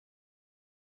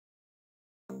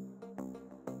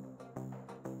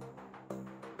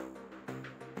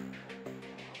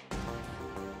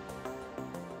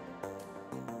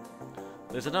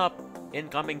Listen up!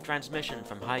 Incoming transmission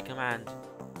from High Command.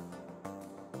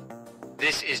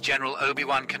 This is General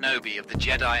Obi-Wan Kenobi of the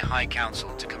Jedi High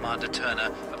Council to Commander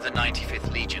Turner of the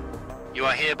 95th Legion. You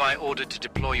are hereby ordered to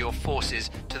deploy your forces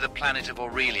to the planet of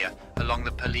Aurelia along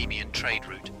the Polemian trade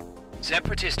route.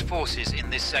 Separatist forces in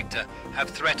this sector have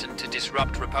threatened to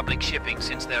disrupt Republic shipping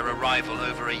since their arrival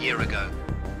over a year ago,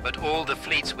 but all the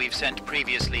fleets we've sent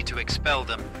previously to expel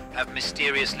them have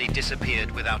mysteriously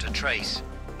disappeared without a trace.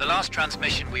 The last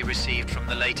transmission we received from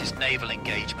the latest naval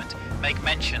engagement make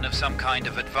mention of some kind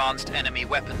of advanced enemy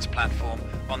weapons platform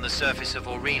on the surface of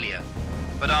Aurelia,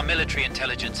 but our military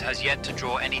intelligence has yet to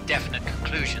draw any definite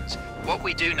conclusions. What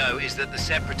we do know is that the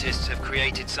Separatists have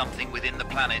created something within the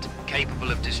planet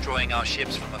capable of destroying our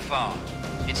ships from afar.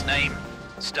 Its name,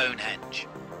 Stonehenge.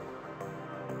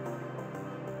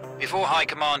 Before High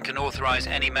Command can authorize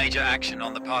any major action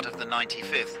on the part of the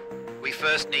 95th, we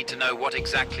first need to know what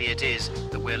exactly it is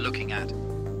that we're looking at.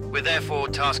 We're therefore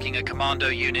tasking a commando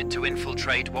unit to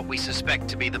infiltrate what we suspect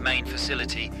to be the main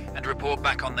facility and report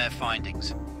back on their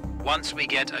findings. Once we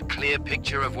get a clear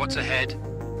picture of what's ahead,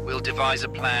 we'll devise a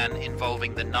plan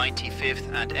involving the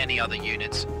 95th and any other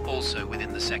units also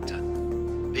within the sector.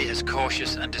 Be as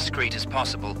cautious and discreet as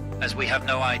possible, as we have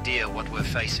no idea what we're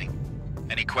facing.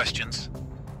 Any questions?